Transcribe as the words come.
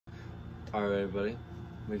Alright everybody,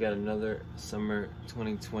 we got another summer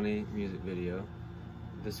 2020 music video.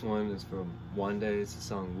 This one is for Wande's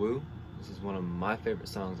song Woo. This is one of my favorite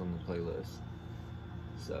songs on the playlist.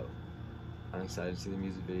 So, I'm excited to see the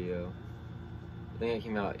music video. I think it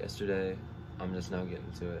came out yesterday. I'm just now getting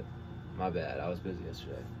to it. My bad, I was busy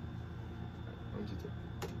yesterday. One, two, three.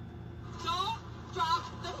 Don't drop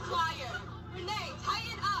the flyer. Renee,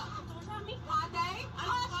 tighten up. Wande,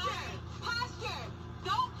 posture.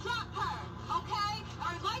 Don't drop her, okay?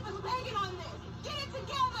 Our life is begging on this. Get it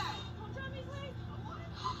together. Don't drop me, please.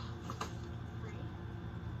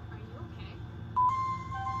 Are you okay?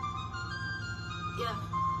 Yeah.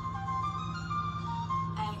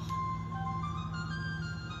 Hey.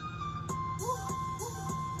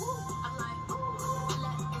 I'm like,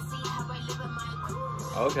 let and see how I live in my crew.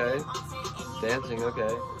 Okay, dancing,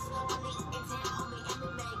 okay.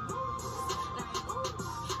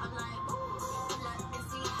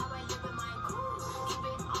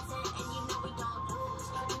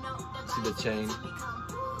 See the chain.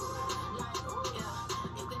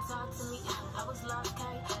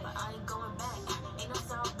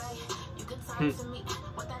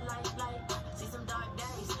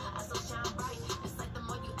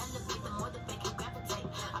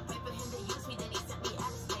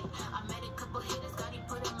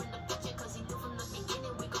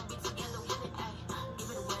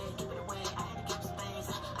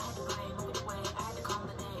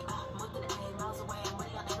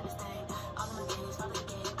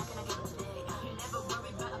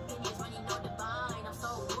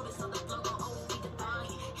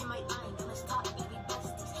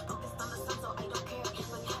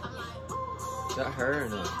 Is that her or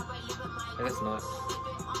no? I guess not.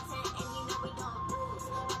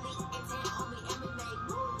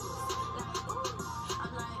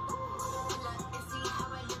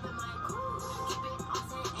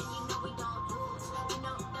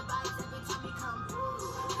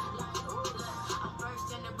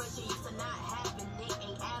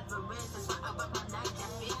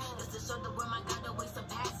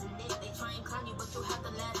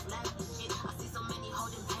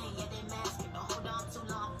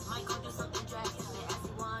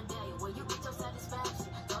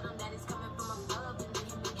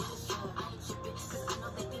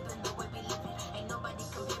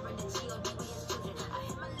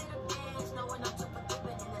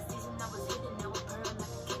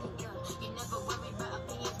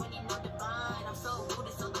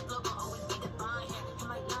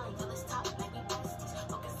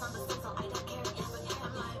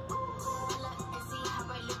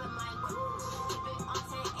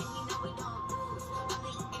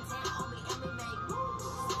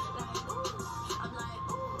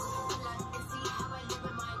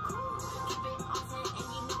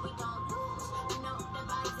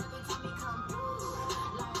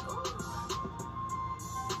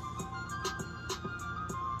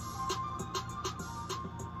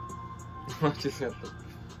 I just got the...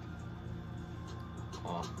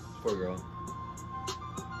 Aw, poor girl.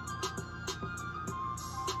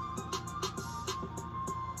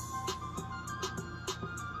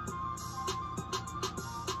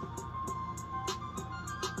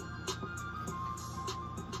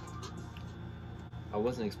 I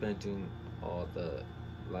wasn't expecting all the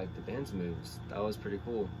dance moves. That was pretty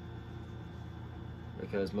cool.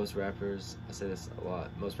 Because most rappers, I say this a lot,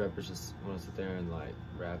 most rappers just want to sit there and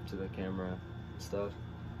rap to the camera and stuff.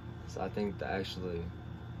 So I think that actually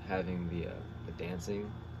having the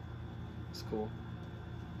dancing is cool.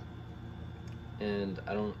 And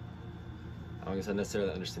I don't guess I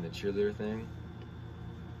necessarily understand the cheerleader thing,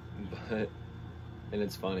 but, and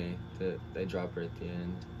it's funny that they drop her at the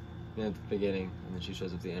end, at the beginning, and then she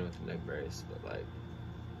shows up at the end with the neck brace, but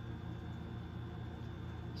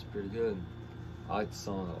it's pretty good. I like the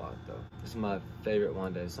song a lot though. This is my favorite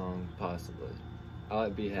Wande song, possibly. I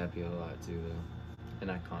like Be Happy a lot too though. And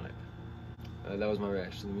Iconic. That was my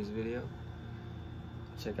reaction to the music video.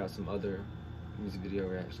 Check out some other music video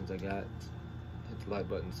reactions I got. Hit the like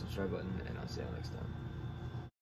button, subscribe button, and I'll see y'all next time.